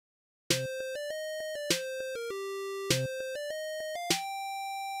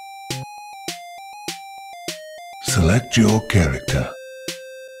Select your character.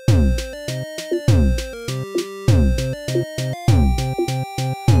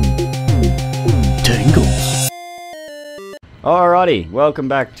 Tingles. Alrighty, welcome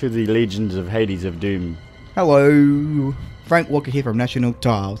back to the Legions of Hades of Doom. Hello, Frank Walker here from National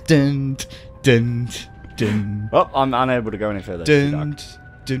Tiles. Dun, dun, dun, Oh, I'm unable to go any further. dun,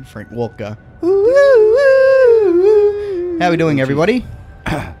 dun, Frank Walker. How are we doing, everybody?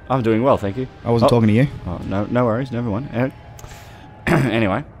 I'm doing well, thank you. I wasn't talking to you. Oh, no worries, never mind.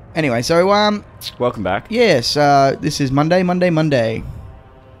 Anyway, So, welcome back. yes, this is Monday.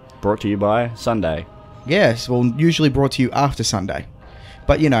 Brought to you by Sunday. Yes, well, usually brought to you after Sunday.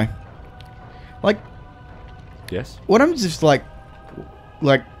 But, you know, like, Yes? what I'm just like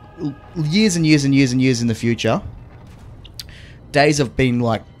years and years and years and years in the future, days have been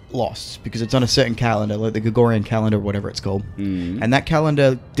like lost because it's on a certain calendar, like the Gregorian calendar or whatever it's called, and that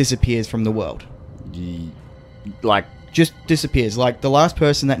calendar disappears from the world. Like, Just disappears. Like the last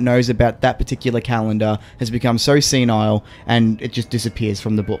person that knows about that particular calendar has become so senile, and it just disappears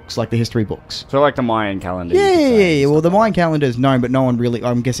from the books, like the history books. so like the Mayan calendar. you Yeah, could say, and Well, stuff the like Mayan calendar is known, but no one really.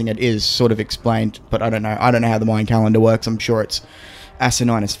 I'm guessing it is sort of explained, but I don't know. I don't know how the Mayan calendar works. I'm sure it's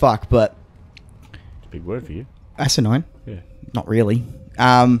asinine as fuck, but that. Big word for you. asinine? Yeah. Not really.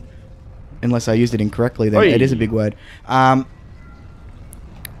 Unless I used it incorrectly, then Oi. it is a big word.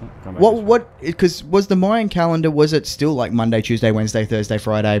 Come back this way. What? Because was the Mayan calendar? Was it still like Monday, Tuesday, Wednesday, Thursday,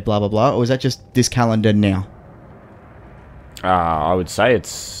 Friday, blah blah blah, or was that just this calendar now? I would say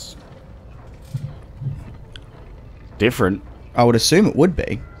it's different. I would assume it would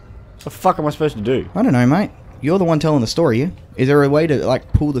be. What the fuck am I supposed to do? I don't know, mate. You're the one telling the story. Yeah? Is there a way to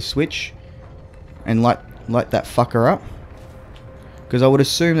like pull the switch and light that fucker up? Because I would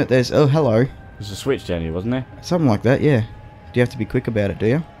assume that there's hello, There's a switch down here, wasn't there? something like that. Yeah. Do you have to be quick about it? Do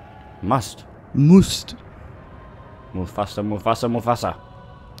you? Must. Must. Mufasa, Mufasa, Mufasa.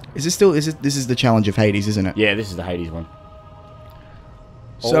 Is this still? This is the challenge of Hades, isn't it? Yeah, this is the Hades one.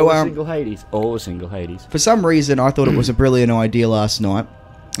 So, All single Hades. All single Hades. For some reason, I thought it was a brilliant idea last night,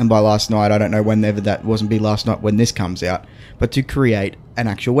 and by last night, I don't know whenever that wasn't be last night when this comes out, but to create an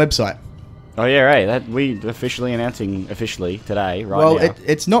actual website. Oh yeah, right. That we officially announcing today, right Well, now.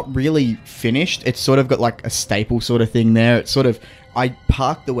 it's not really finished. It's sort of got like a staple sort of thing there. It's sort of I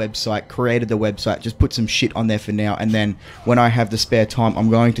parked the website, created the website, just put some shit on there for now, and then when I have the spare time, I'm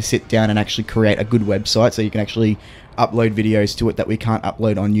going to sit down and actually create a good website so you can actually upload videos to it that we can't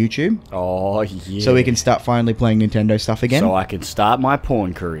upload on YouTube. Oh yeah. So we can start finally playing Nintendo stuff again. So I can start my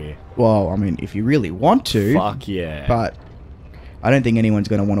porn career. Well, I mean, if you really want to. Fuck yeah. But I don't think anyone's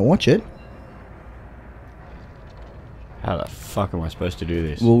going to want to watch it. How the fuck am I supposed to do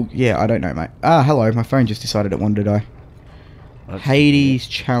this? Well, yeah, I don't know, mate. Hello. My phone just decided it wanted to die. That's- Hades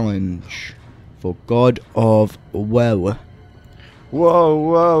Challenge for God of Woe. Whoa,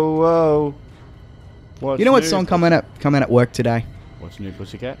 whoa, whoa. What's You know what new, song coming at work today? What's new,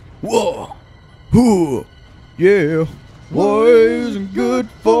 Pussycat? Whoa. Hoo. Yeah. War isn't good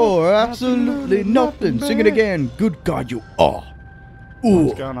for absolutely nothing. Sing it again. Good God, you are. Ooh.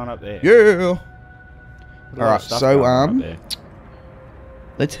 What's going on up there? Yeah. There's a lot of Alright, stuff so, going on up there.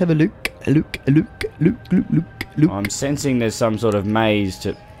 Let's have a look. Look. I'm sensing there's some sort of maze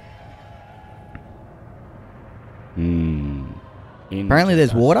to... Apparently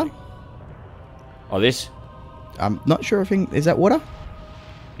there's water. Oh, this? I'm not sure if is that water?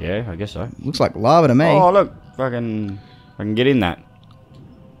 Yeah, I guess so. Looks like lava to me. Oh, look. I can get in that.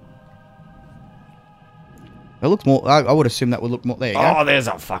 It looks more. I would assume that would look more. There you go. Oh, there's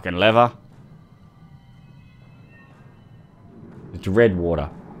a fucking lever. It's red water.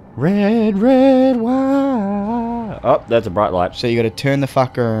 Red wine. Oh, that's a bright light. So you got to turn the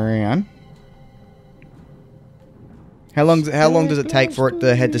fucker around. How long does it take for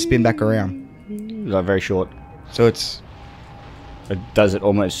the head to spin back around? Like very short. So it's It does it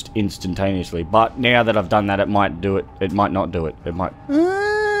almost instantaneously. But now that I've done that, it might do it. It might not do it. It might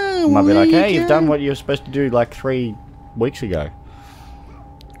be like, hey, you've done what you were supposed to do like 3 weeks ago.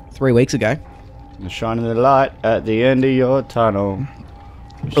 3 weeks ago. And shining the light at the end of your tunnel.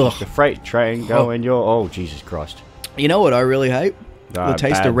 It's Ugh. like a freight train going your... Oh, Jesus Christ. You know what I really hate? The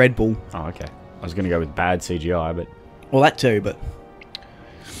taste Bad. of Red Bull. Oh, okay. I was going to go with bad CGI, but... Well, that too, but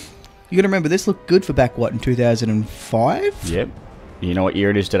you got to remember this looked good for back in 2005, Yep. You know what year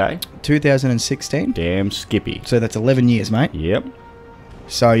it is today? 2016. Damn Skippy. So that's 11 years, mate. Yep.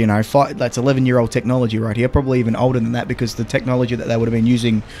 So, you know, that's 11-year-old technology right here. Probably even older than that because the technology that they would have been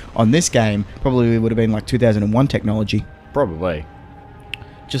using on this game probably would have been like 2001 technology. Probably.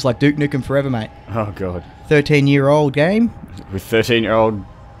 Just like Duke Nukem Forever, mate. Oh, God. 13-year-old game, With 13-year-old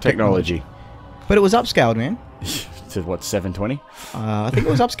technology. but it was upscaled, man. to what, 720? I think it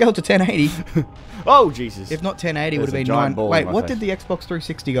was upscaled to 1080. Oh, Jesus. If not 1080, it would There's have a been giant 9. ball in Wait, my what face. did the Xbox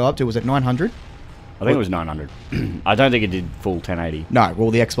 360 go up to? Was it 900? I think it was 900. I don't think it did full 1080. No,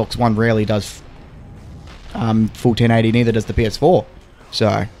 well, the Xbox One rarely does full 1080, neither does the PS4. So,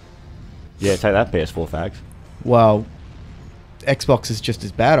 Yeah, take that, PS4 fags. well, Xbox is just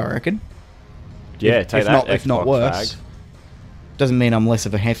as bad, I reckon. Yeah, take that, If not Xbox worse. fags. Doesn't mean I'm less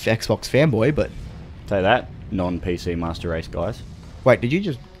of a Xbox fanboy, but... Take that, non-PC Master Race guys. Wait, did you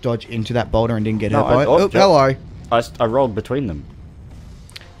just dodge into that boulder and didn't get No, hurt by it? oh, Oh, yep. hello. I rolled between them.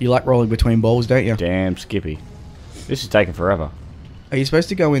 You like rolling between balls, don't you? Damn Skippy. This is taking forever. Are you supposed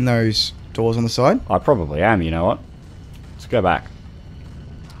to go in those doors on the side? I probably am, you know what? Let's go back.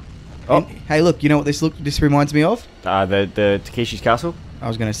 Oh, And, hey, look, you know what this reminds me of? the Takeshi's Castle? I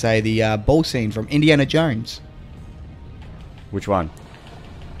was going to say the ball scene from Indiana Jones. Which one?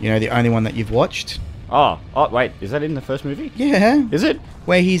 You know, the only one that you've watched? Oh, wait, is that in the first movie? Yeah. Is it?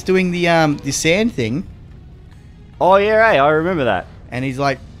 Where he's doing the sand thing, Oh, yeah, hey, I remember that. and he's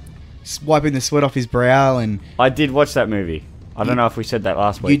like wiping the sweat off his brow, and I did watch that movie. I don't know if we said that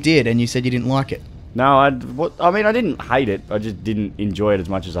last you week. did, and you said you didn't like it. No, I mean, I didn't hate it. I just didn't enjoy it as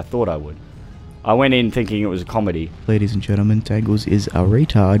much as I thought I would. I went in thinking it was a comedy. Ladies and gentlemen, Tangles is a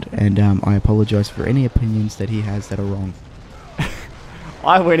retard, and I apologize for any opinions that he has that are wrong.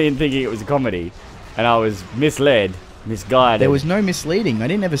 I went in thinking it was a comedy, and I was misled, misguided. There was no misleading. I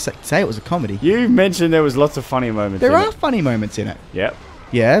didn't ever say it was a comedy. You mentioned there was lots of funny moments. There in are it. funny moments in it. Yep.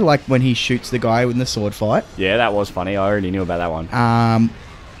 Yeah, like when he shoots the guy in the sword fight. Yeah, that was funny. I already knew about that one.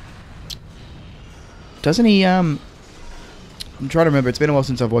 Doesn't he, I'm trying to remember. It's been a while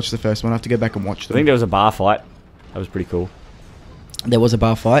since I've watched the first one. I have to go back and watch I them. think there was a bar fight. That was pretty cool. There was a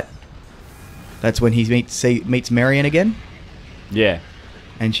bar fight. That's when he meets Marion again, Yeah.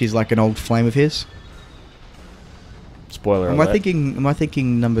 and she's like an old flame of his. Spoiler Am alert. I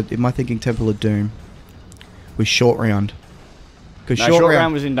thinking Temple of Doom with Short Round? Because No, Short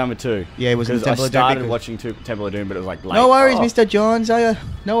Round was in number 2. Yeah, it was in because Temple I of Doom started because- watching Temple of Doom, but it was like late. No worries, Oh. Mr. Jones.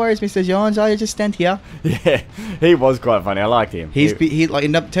 No worries, Mr. Jones. I just stand here. Yeah, he was quite funny. I liked him. He like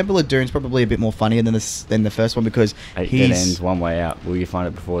in Temple of Doom's probably a bit more funnier than the first one because 8 dead he's ends, one way out. Will you find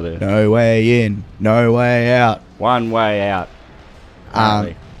it before the no way in, no way out. one way out?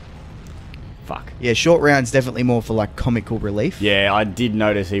 Apparently. Fuck. Yeah, Short Round's definitely more for like comical relief. Yeah, I did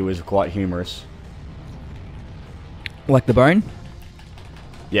notice he was quite humorous. Like the bone.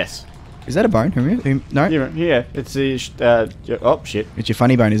 Yes. Is that a bone? No, Yeah. It's the oh shit. it's your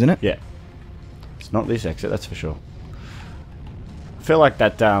funny bone, isn't it? Yeah. It's not this exit, that's for sure. I feel like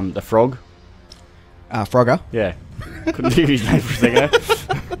that the frog. Frogger. Yeah. Couldn't think of his name for a second.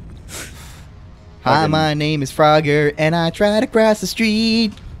 Hi, Fucking- my name is Frogger, and I try to cross the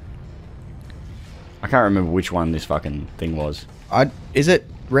street. I can't remember which one this fucking thing was. Is it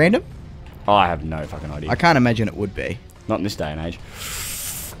random? Oh, I have no fucking idea. I can't imagine it would be. Not in this day and age.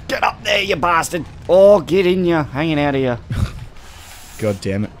 Get up there, you bastard! Oh, get in ya, hanging out of ya. God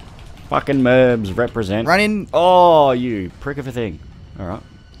damn it. Fucking Merbs represent. Run in. Oh, you prick of a thing. Alright.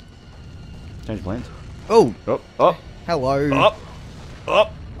 Change plans. Oh, Up. hello. Up.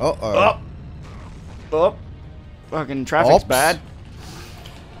 Uh-oh. Up. Fucking traffic's Ops. bad.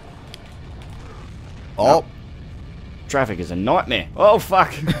 Oh. Traffic is a nightmare. Oh,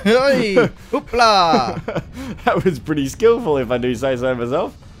 fuck. Hey. Hoopla. That was pretty skillful, if I do say so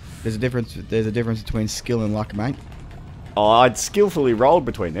myself. There's a difference between skill and luck, mate. Oh, I'd skillfully rolled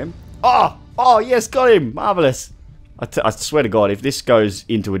between them. Oh, yes, got him. Marvellous. I swear to God, if this goes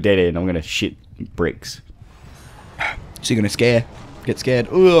into a dead end, I'm going to shit bricks. So you're gonna get scared.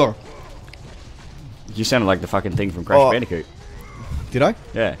 Ugh. You sounded like the fucking thing from Crash Bandicoot. Did I?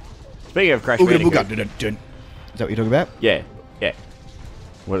 Yeah. Speaking of Crash Ooga Bandicoot. booga. Dun, dun. Is that what you're talking about? Yeah.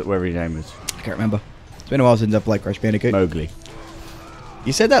 Whatever his name is. I can't remember. It's been a while since I played Crash Bandicoot. Mowgli.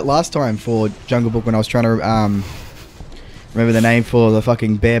 You said that last time for Jungle Book when I was trying to remember the name for the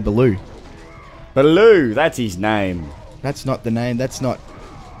fucking bear Baloo. Baloo, that's his name. That's not the name. That's not.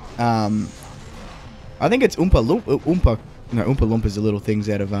 I think it's Oompa Loompa. No, Oompa Loompas are little things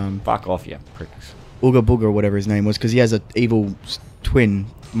out of Fuck off, you pricks. Ooga Booga or whatever his name was, because he has an evil twin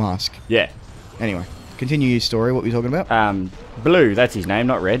mask. Yeah. Anyway, continue your story. What were you talking about? Baloo, that's his name,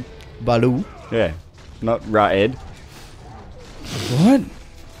 not Red. Baloo. Yeah. Not Ra-Ed. What?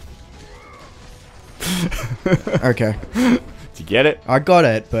 Okay, Did you get it? I got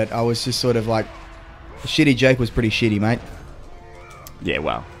it, but I was just sort of like, the shitty Jake was pretty shitty, mate. Yeah,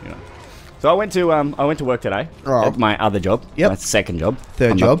 well, you know. So I went to work today Oh. at my other job. Yep. My second job.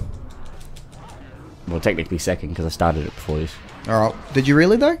 Third I'm job. Well, technically second because I started it before this. All right. Did you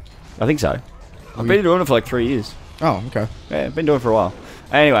really though? I think so. I've been doing it for like 3 years. Oh, okay. Yeah, been doing it for a while.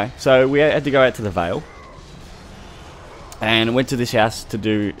 Anyway, so we had to go out to the Vale. And went to this house to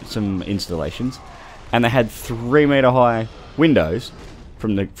do some installations. And they had 3 meter high windows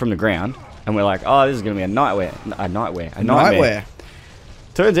from the ground. And we're like, oh, this is going to be a nightmare.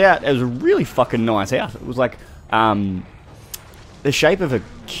 Turns out it was a really fucking nice house. It was like the shape of a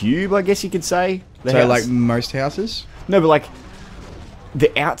cube, I guess you could say. The So house. like most houses? No, but like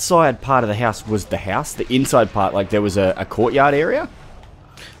the outside part of the house was the house. The inside part, like there was a courtyard area.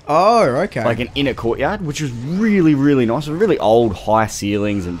 Oh, okay. Like an inner courtyard, which was really, really nice. It was really old, high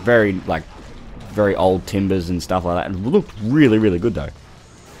ceilings and very old timbers and stuff like that. And it looked really, really good though.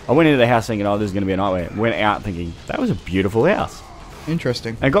 I went into the house thinking, oh, this is going to be a nightmare. Went out thinking, that was a beautiful house.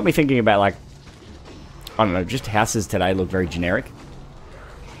 Interesting. And it got me thinking about, like, I don't know, just houses today look very generic.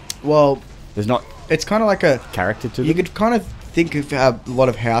 Well, There's not it's kind of like a... character to them. You could kind of think of a lot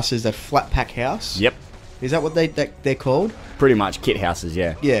of houses, a flat pack house. Yep. Is that what they're called? Pretty much kit houses,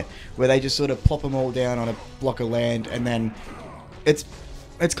 yeah. Yeah, where they just sort of plop them all down on a block of land, and then it's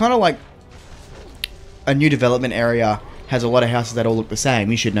kind of like a new development area has a lot of houses that all look the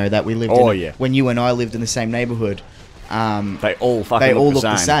same. You should know that. We lived yeah. When you and I lived in the same neighborhood. They all fucking They all look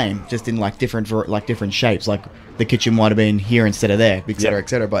look the same, just in like different shapes. Like the kitchen might have been here instead of there, etc., Yep.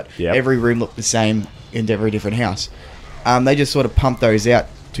 etc. But Yep. every room looked the same in every different house. They just sort of pump those out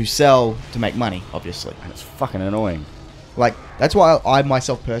to sell to make money, obviously. And it's fucking annoying. Like that's why I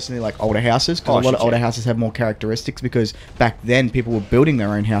myself personally like older houses, because Oh, a lot shit, of older yeah. houses have more characteristics, because back then people were building their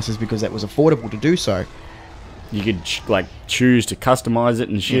own houses because that was affordable to do so. You could like choose to customize it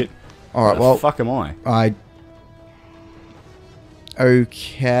and shit. All right, What well, the fuck am I?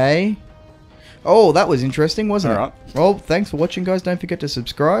 Okay. Oh, that was interesting, wasn't Alright. it? Well, thanks for watching, guys. Don't forget to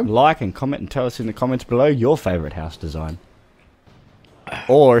subscribe. Like and comment and tell us in the comments below your favorite house design.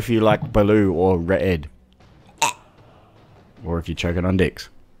 Or if you like blue or red. Or if you're choking on dicks.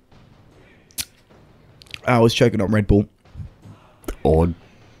 I was choking on Red Bull. Or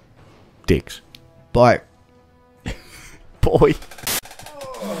dicks. Bye. Boy.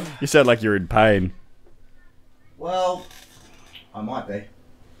 You sound like you're in pain. Well, I might be.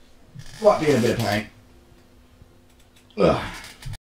 Might be in a bit of pain. Ugh.